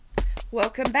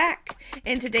Welcome back.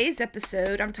 In today's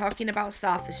episode, I'm talking about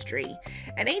sophistry,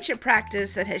 an ancient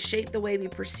practice that has shaped the way we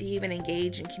perceive and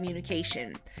engage in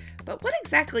communication. But what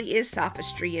exactly is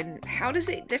sophistry and how does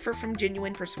it differ from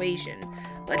genuine persuasion?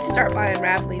 Let's start by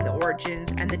unraveling the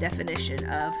origins and the definition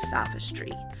of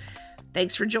sophistry.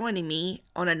 Thanks for joining me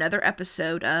on another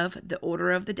episode of The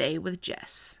Order of the Day with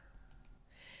Jess.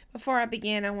 Before I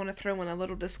begin, I want to throw in a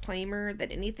little disclaimer that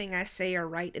anything I say or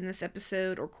write in this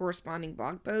episode or corresponding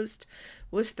blog post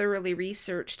was thoroughly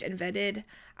researched and vetted.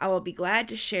 I will be glad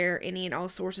to share any and all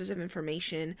sources of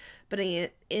information, but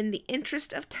in the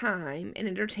interest of time and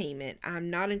entertainment, I'm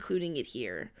not including it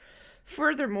here.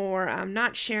 Furthermore, I'm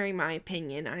not sharing my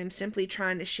opinion. I am simply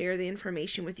trying to share the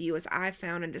information with you as I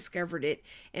found and discovered it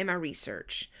in my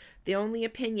research. The only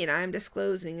opinion I am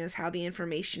disclosing is how the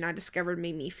information I discovered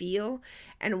made me feel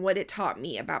and what it taught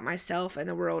me about myself and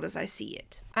the world as I see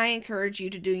it. I encourage you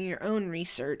to do your own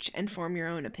research and form your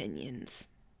own opinions.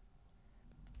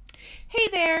 Hey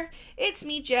there, it's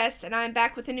me Jess and I'm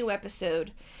back with a new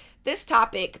episode. This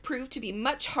topic proved to be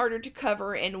much harder to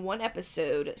cover in one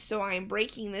episode, so I am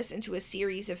breaking this into a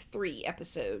series of 3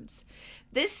 episodes.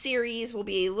 This series will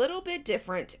be a little bit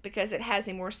different because it has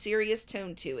a more serious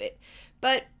tone to it.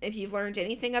 But if you've learned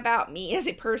anything about me as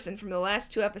a person from the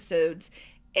last 2 episodes,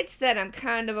 it's that I'm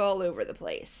kind of all over the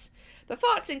place. The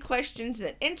thoughts and questions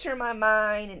that enter my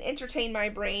mind and entertain my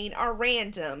brain are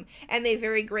random, and they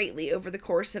vary greatly over the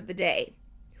course of the day.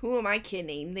 Who am I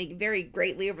kidding? They vary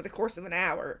greatly over the course of an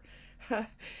hour.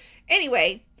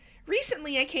 Anyway,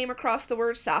 recently I came across the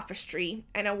word sophistry,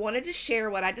 and I wanted to share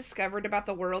what I discovered about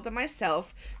the world and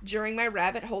myself during my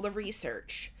rabbit hole of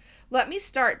research. Let me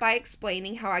start by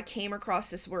explaining how I came across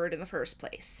this word in the first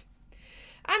place.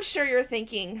 I'm sure you're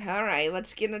thinking, all right,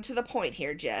 let's get into the point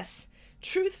here, Jess.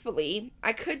 Truthfully,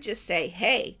 I could just say,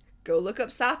 hey, go look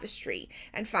up sophistry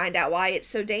and find out why it's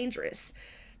so dangerous.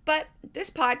 But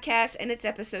this podcast and its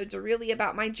episodes are really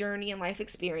about my journey and life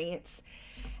experience.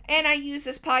 And I use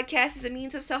this podcast as a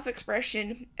means of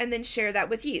self-expression and then share that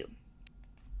with you.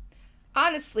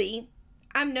 Honestly,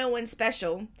 I'm no one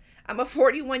special. I'm a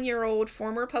 41-year-old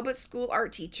former public school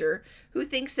art teacher who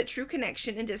thinks that true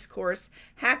connection and discourse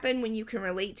happen when you can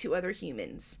relate to other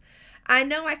humans. I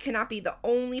know I cannot be the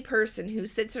only person who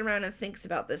sits around and thinks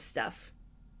about this stuff.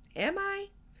 Am I?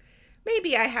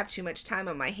 Maybe I have too much time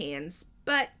on my hands,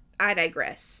 but I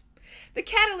digress. The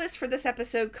catalyst for this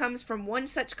episode comes from one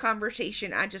such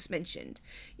conversation I just mentioned.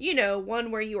 You know,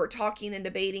 one where you are talking and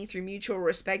debating through mutual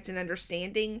respect and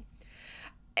understanding.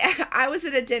 I was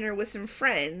at a dinner with some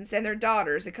friends and their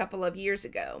daughters a couple of years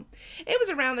ago. It was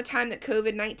around the time that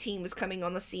COVID-19 was coming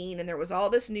on the scene and there was all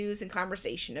this news and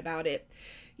conversation about it.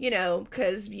 You know,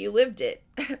 because you lived it.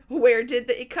 Where did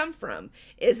it come from?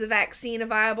 Is a vaccine a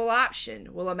viable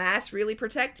option? Will a mask really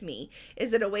protect me?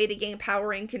 Is it a way to gain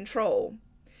power and control?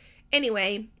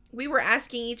 Anyway, we were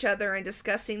asking each other and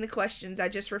discussing the questions I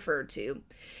just referred to.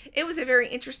 It was a very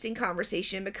interesting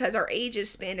conversation because our ages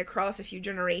spanned across a few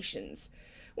generations.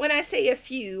 When I say a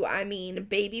few, I mean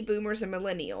baby boomers and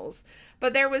millennials,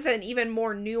 but there was an even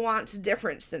more nuanced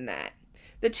difference than that.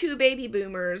 The 2 baby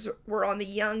boomers were on the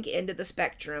young end of the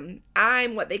spectrum.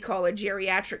 I'm what they call a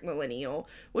geriatric millennial,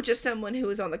 which is someone who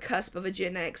is on the cusp of a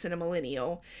Gen X and a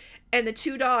millennial. And the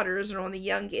 2 daughters are on the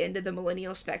young end of the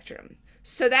millennial spectrum.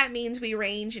 So that means we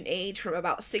range in age from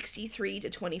about 63 to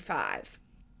 25.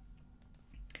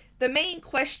 The main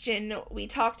question we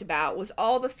talked about was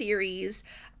all the theories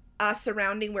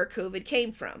surrounding where COVID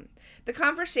came from. The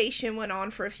conversation went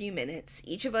on for a few minutes,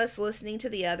 each of us listening to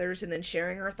the others and then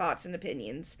sharing our thoughts and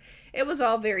opinions. It was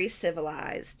all very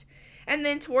civilized. And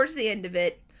then towards the end of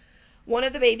it, one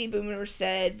of the baby boomers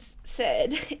said,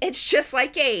 it's just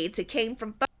like AIDS. It came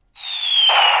from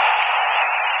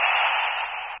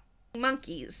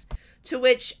monkeys. To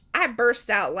which I burst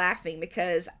out laughing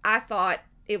because I thought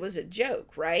it was a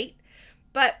joke, right?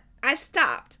 But I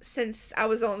stopped since I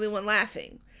was the only one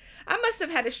laughing. I must have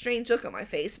had a strange look on my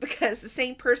face because the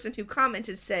same person who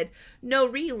commented said, no,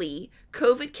 really,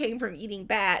 COVID came from eating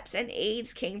bats and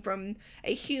AIDS came from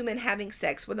a human having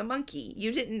sex with a monkey.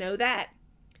 You didn't know that?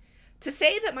 To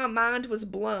say that my mind was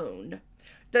blown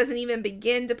doesn't even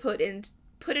begin to put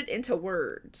it into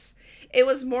words. It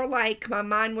was more like my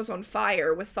mind was on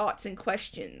fire with thoughts and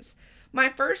questions. My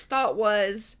first thought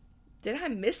was, did I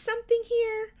miss something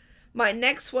here? My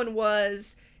next one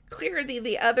was, clearly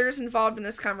the others involved in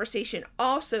this conversation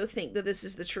also think that this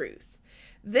is the truth.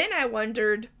 Then I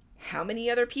wondered, how many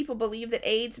other people believe that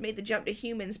AIDS made the jump to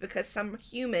humans because some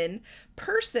human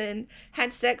person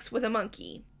had sex with a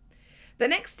monkey? The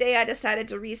next day I decided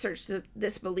to research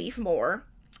this belief more.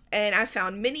 And I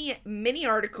found many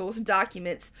articles and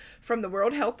documents from the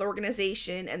World Health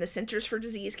Organization and the Centers for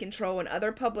Disease Control and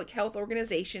other public health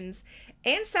organizations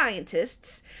and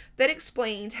scientists that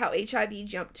explained how HIV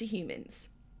jumped to humans.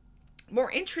 More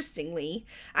interestingly,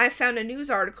 I found a news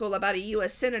article about a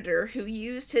U.S. senator who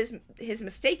used his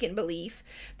mistaken belief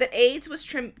that AIDS was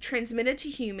transmitted to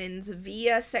humans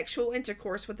via sexual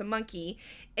intercourse with a monkey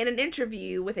in an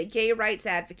interview with a gay rights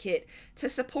advocate to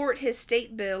support his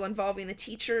state bill involving the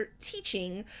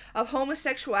teaching of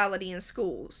homosexuality in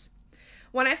schools.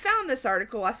 When I found this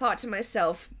article, I thought to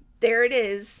myself, there it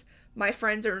is. My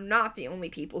friends are not the only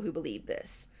people who believe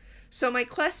this. So my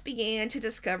quest began to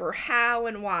discover how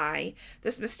and why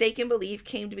this mistaken belief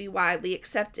came to be widely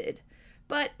accepted.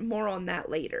 But more on that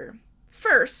later.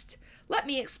 First, let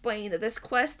me explain that this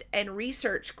quest and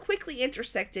research quickly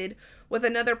intersected with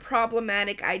another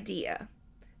problematic idea: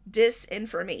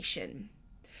 disinformation.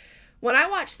 When I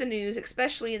watch the news,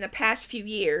 especially in the past few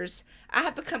years, I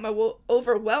have become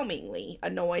overwhelmingly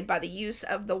annoyed by the use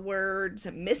of the words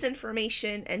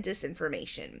misinformation and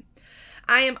disinformation.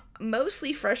 I am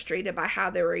mostly frustrated by how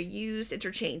they were used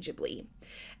interchangeably,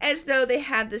 as though they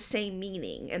have the same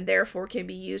meaning and therefore can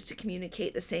be used to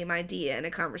communicate the same idea in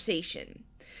a conversation.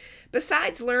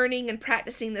 Besides learning and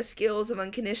practicing the skills of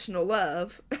unconditional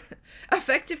love,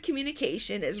 effective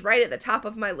communication is right at the top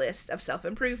of my list of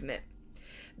self-improvement.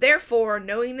 Therefore,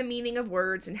 knowing the meaning of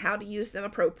words and how to use them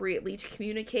appropriately to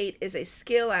communicate is a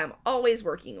skill I am always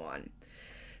working on.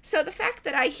 So the fact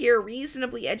that I hear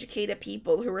reasonably educated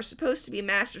people who are supposed to be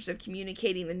masters of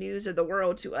communicating the news of the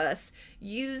world to us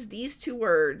use these two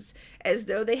words as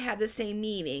though they have the same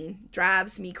meaning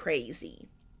drives me crazy.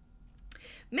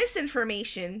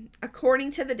 Misinformation,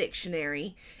 according to the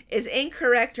dictionary, is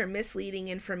incorrect or misleading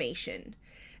information.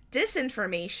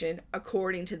 Disinformation,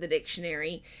 according to the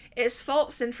dictionary, is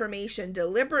false information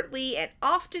deliberately and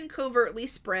often covertly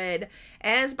spread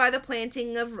as by the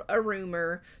planting of a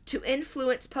rumor to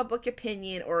influence public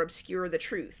opinion or obscure the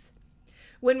truth.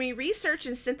 When we research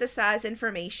and synthesize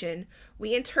information,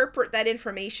 we interpret that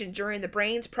information during the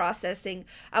brain's processing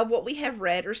of what we have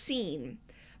read or seen.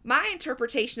 My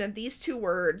interpretation of these two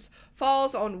words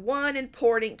falls on one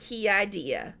important key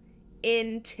idea: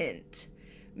 intent.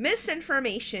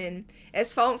 Misinformation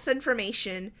is false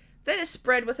information that is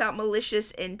spread without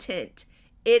malicious intent.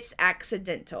 It's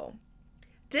accidental.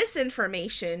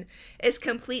 Disinformation is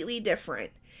completely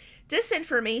different.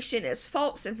 Disinformation is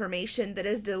false information that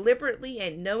is deliberately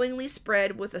and knowingly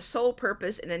spread with the sole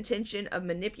purpose and intention of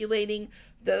manipulating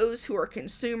those who are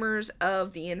consumers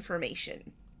of the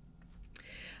information.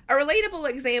 A relatable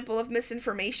example of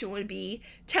misinformation would be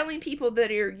telling people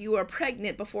that you are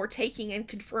pregnant before taking and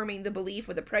confirming the belief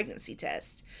with a pregnancy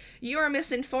test. You are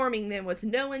misinforming them with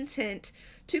no intent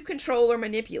to control or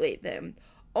manipulate them,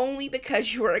 only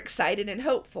because you are excited and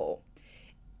hopeful.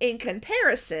 In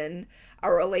comparison, a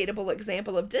relatable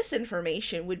example of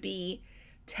disinformation would be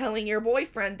telling your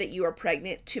boyfriend that you are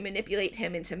pregnant to manipulate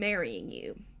him into marrying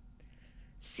you.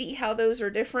 See how those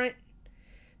are different?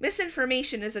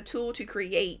 Misinformation is a tool to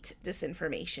create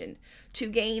disinformation, to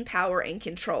gain power and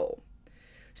control.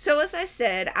 So as I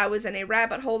said, I was in a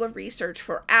rabbit hole of research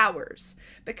for hours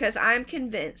because I'm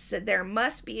convinced that there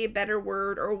must be a better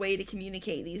word or way to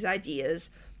communicate these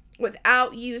ideas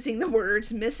without using the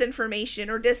words misinformation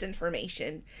or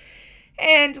disinformation.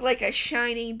 And like a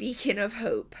shining beacon of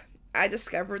hope, I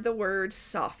discovered the word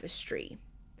sophistry.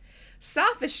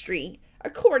 Sophistry,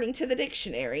 according to the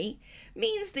dictionary,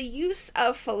 means the use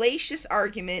of fallacious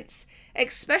arguments,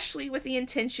 especially with the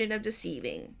intention of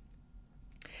deceiving.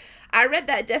 I read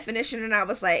that definition and I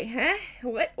was like,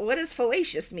 what does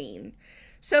fallacious mean?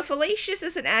 So fallacious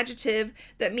is an adjective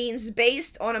that means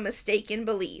based on a mistaken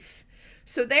belief.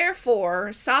 So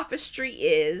therefore, sophistry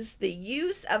is the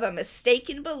use of a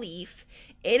mistaken belief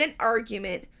in an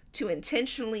argument to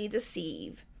intentionally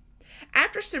deceive.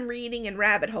 After some reading and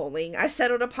rabbit holing, I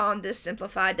settled upon this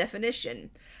simplified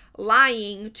definition: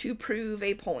 lying to prove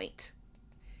a point.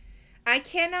 I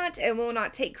cannot and will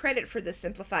not take credit for this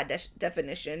simplified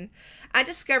definition. I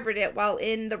discovered it while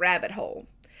in the rabbit hole.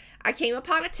 I came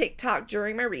upon a TikTok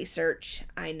during my research.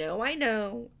 I know.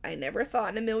 I never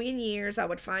thought in a million years I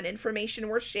would find information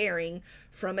worth sharing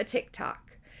from a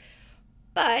TikTok.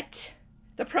 But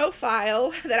the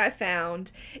profile that I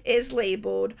found is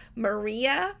labeled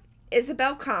Maria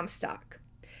Isabel Comstock.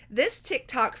 This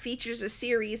TikTok features a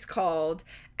series called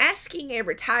Asking a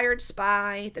Retired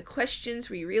Spy the Questions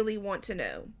We Really Want to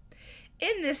Know.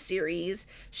 In this series,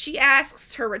 she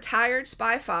asks her retired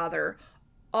spy father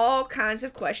all kinds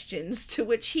of questions to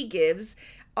which he gives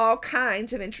all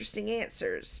kinds of interesting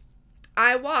answers.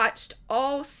 I watched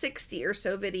all 60 or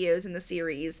so videos in the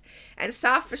series, and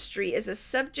sophistry is a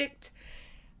subject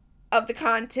of the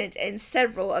content in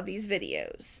several of these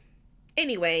videos.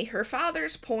 Anyway, her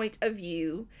father's point of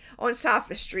view on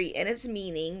sophistry and its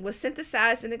meaning was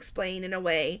synthesized and explained in a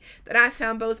way that I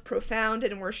found both profound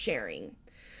and worth sharing.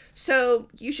 So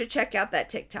you should check out that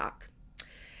TikTok.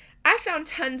 I found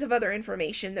tons of other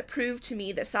information that proved to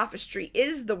me that sophistry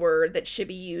is the word that should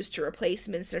be used to replace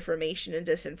misinformation and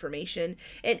disinformation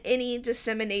in any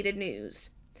disseminated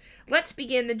news. Let's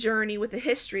begin the journey with the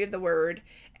history of the word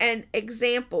and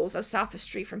examples of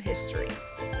sophistry from history.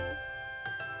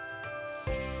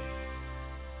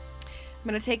 I'm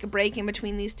going to take a break in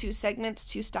between these two segments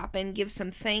to stop and give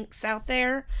some thanks out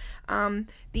there.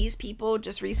 These people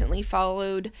just recently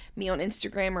followed me on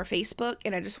Instagram or Facebook,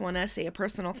 and I just want to say a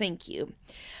personal thank you.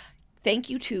 Thank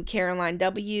you to Caroline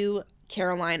W.,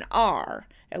 Caroline R.,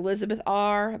 Elizabeth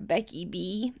R., Becky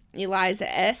B.,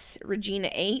 Eliza S., Regina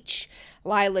H.,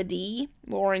 Lila D.,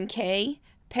 Lauren K.,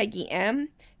 Peggy M.,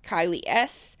 Kylie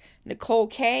S., Nicole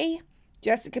K.,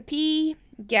 Jessica P.,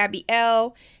 Gabby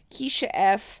L., Keisha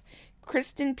F.,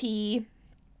 Kristen P.,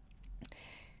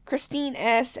 Christine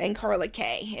S., and Carla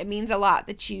K. It means a lot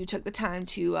that you took the time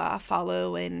to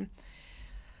follow and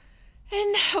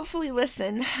hopefully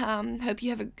listen. Hope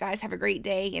you guys have a great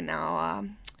day, and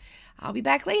I'll be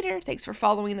back later. Thanks for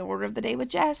following the Order of the Day with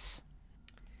Jess.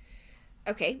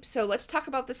 Okay, so let's talk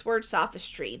about this word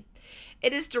sophistry.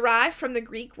 It is derived from the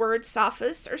Greek word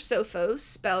sophos or sophos,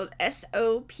 spelled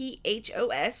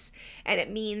S-O-P-H-O-S, and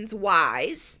it means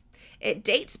wise. It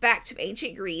dates back to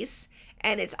ancient Greece,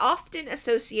 and it's often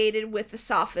associated with the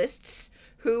sophists,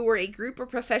 who were a group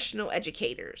of professional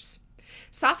educators.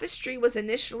 Sophistry was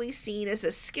initially seen as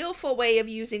a skillful way of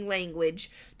using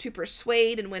language to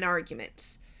persuade and win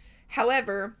arguments.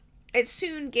 However, it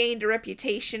soon gained a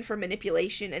reputation for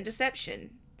manipulation and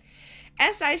deception.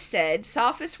 As I said,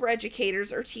 sophists were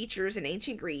educators or teachers in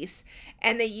ancient Greece,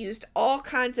 and they used all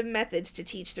kinds of methods to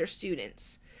teach their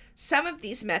students. Some of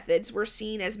these methods were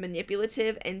seen as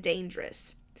manipulative and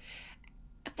dangerous.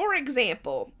 For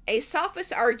example, a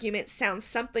sophist argument sounds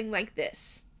something like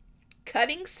this: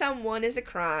 cutting someone is a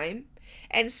crime,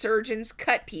 and surgeons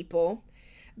cut people,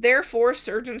 therefore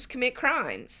surgeons commit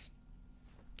crimes.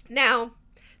 Now,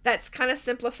 that's kind of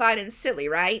simplified and silly,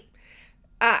 right?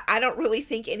 I don't really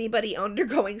think anybody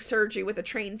undergoing surgery with a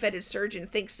trained vetted surgeon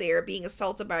thinks they are being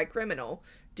assaulted by a criminal.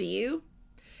 Do you?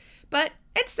 But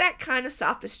it's that kind of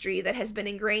sophistry that has been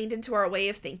ingrained into our way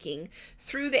of thinking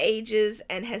through the ages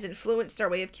and has influenced our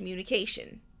way of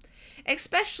communication,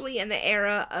 especially in the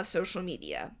era of social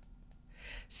media.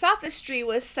 Sophistry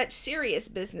was such serious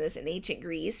business in ancient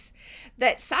Greece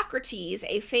that Socrates,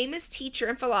 a famous teacher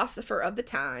and philosopher of the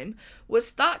time, was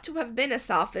thought to have been a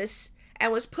sophist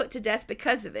and was put to death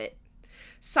because of it.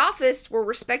 Sophists were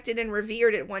respected and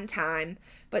revered at one time,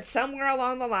 but somewhere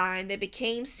along the line they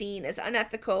became seen as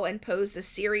unethical and posed a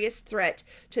serious threat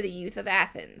to the youth of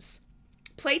Athens.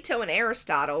 Plato and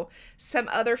Aristotle, some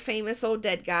other famous old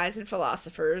dead guys and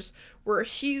philosophers, were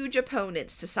huge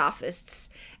opponents to sophists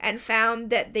and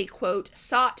found that they, quote,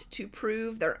 sought to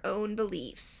prove their own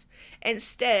beliefs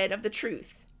instead of the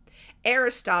truth.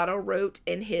 Aristotle wrote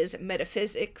in his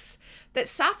Metaphysics that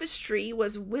sophistry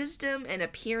was wisdom and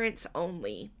appearance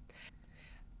only.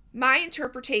 My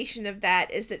interpretation of that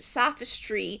is that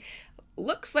sophistry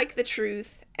looks like the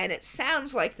truth and it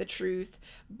sounds like the truth,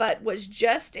 but was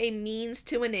just a means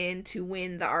to an end to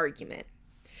win the argument.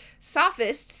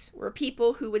 Sophists were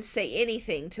people who would say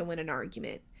anything to win an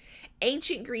argument.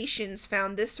 Ancient Grecians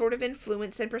found this sort of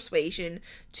influence and persuasion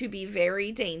to be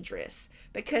very dangerous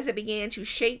because it began to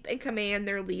shape and command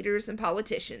their leaders and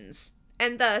politicians,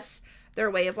 and thus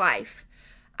their way of life.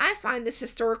 I find this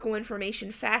historical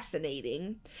information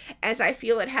fascinating, as I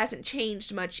feel it hasn't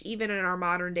changed much even in our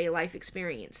modern day life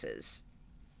experiences.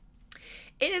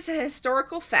 It is a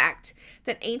historical fact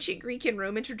that ancient Greek and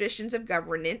Roman traditions of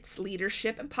governance,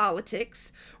 leadership, and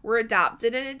politics were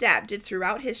adopted and adapted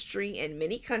throughout history in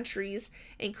many countries,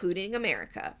 including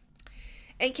America.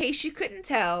 In case you couldn't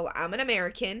tell, I'm an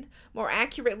American, more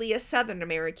accurately a Southern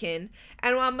American,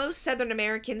 and while most Southern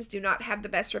Americans do not have the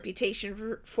best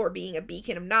reputation for being a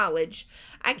beacon of knowledge,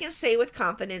 I can say with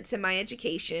confidence in my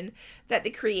education that the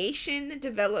creation,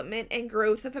 development, and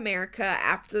growth of America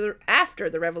after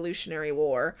the Revolutionary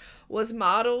War was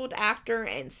modeled after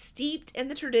and steeped in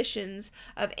the traditions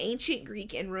of ancient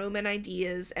Greek and Roman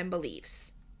ideas and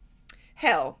beliefs.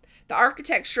 Hell, the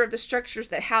architecture of the structures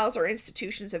that house our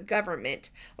institutions of government,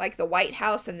 like the White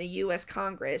House and the U.S.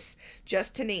 Congress,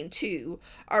 just to name two,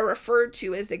 are referred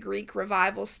to as the Greek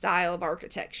Revival style of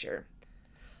architecture.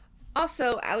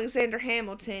 Also, Alexander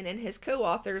Hamilton and his co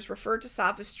authors referred to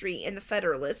sophistry in the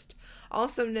Federalist,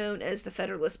 also known as the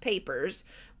Federalist Papers,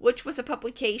 which was a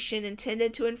publication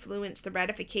intended to influence the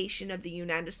ratification of the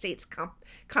United States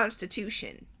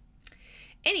Constitution.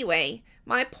 Anyway,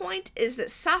 my point is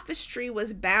that sophistry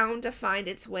was bound to find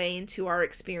its way into our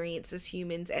experience as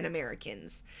humans and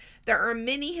Americans. There are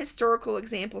many historical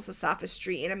examples of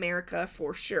sophistry in America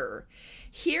for sure.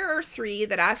 Here are three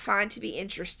that I find to be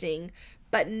interesting,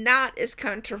 but not as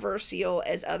controversial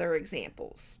as other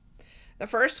examples. The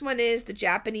first one is the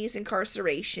Japanese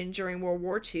incarceration during World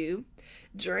War II.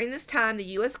 During this time, the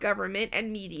U.S. government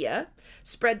and media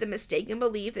spread the mistaken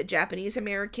belief that Japanese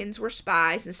Americans were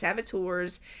spies and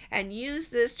saboteurs and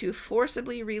used this to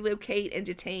forcibly relocate and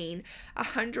detain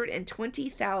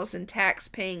 120,000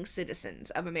 tax-paying citizens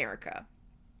of America.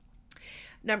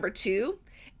 Number two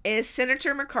is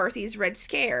Senator McCarthy's Red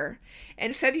Scare.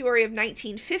 In February of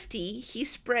 1950, he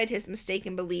spread his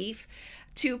mistaken belief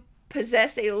to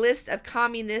possess a list of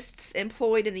communists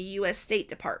employed in the U.S. State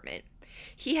Department.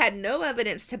 He had no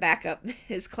evidence to back up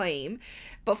his claim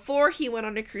before he went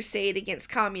on a crusade against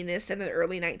communists in the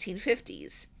early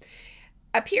 1950s.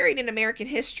 A period in American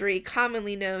history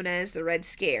commonly known as the Red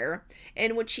Scare,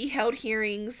 in which he held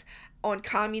hearings on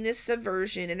communist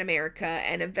subversion in America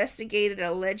and investigated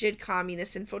alleged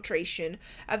communist infiltration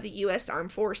of the U.S.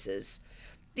 Armed Forces.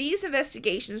 These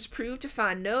investigations proved to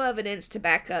find no evidence to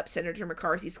back up Senator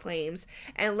McCarthy's claims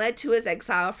and led to his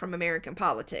exile from American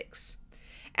politics.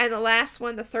 And the last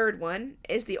one, the third one,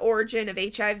 is the origin of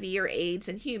HIV or AIDS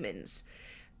in humans.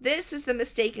 This is the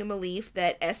mistaken belief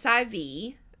that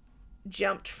SIV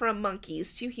jumped from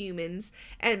monkeys to humans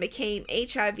and became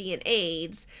HIV and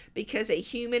AIDS because a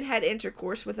human had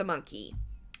intercourse with a monkey.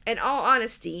 In all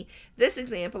honesty, this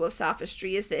example of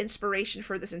sophistry is the inspiration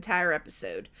for this entire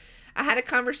episode. I had a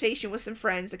conversation with some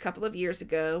friends a couple of years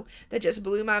ago that just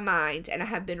blew my mind, and I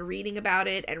have been reading about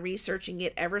it and researching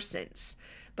it ever since.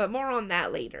 But more on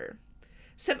that later.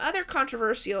 Some other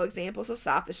controversial examples of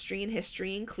sophistry in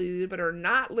history include, but are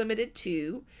not limited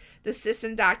to, the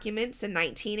Sisson documents in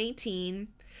 1918,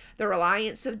 the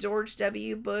reliance of George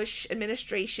W. Bush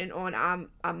administration on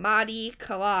Ahmadi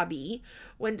Kalabi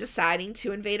when deciding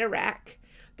to invade Iraq,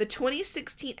 the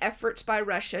 2016 efforts by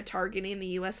Russia targeting the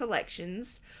U.S.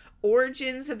 elections,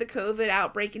 origins of the COVID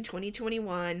outbreak in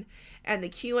 2021, and the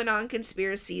QAnon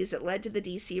conspiracies that led to the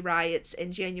D.C. riots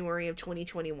in January of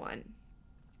 2021.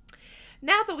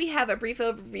 Now that we have a brief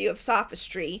overview of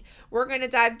sophistry, we're going to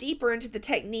dive deeper into the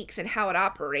techniques and how it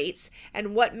operates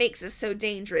and what makes it so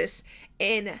dangerous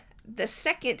in the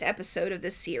second episode of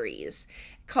this series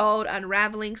called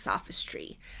Unraveling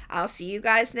Sophistry. I'll see you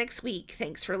guys next week.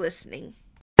 Thanks for listening.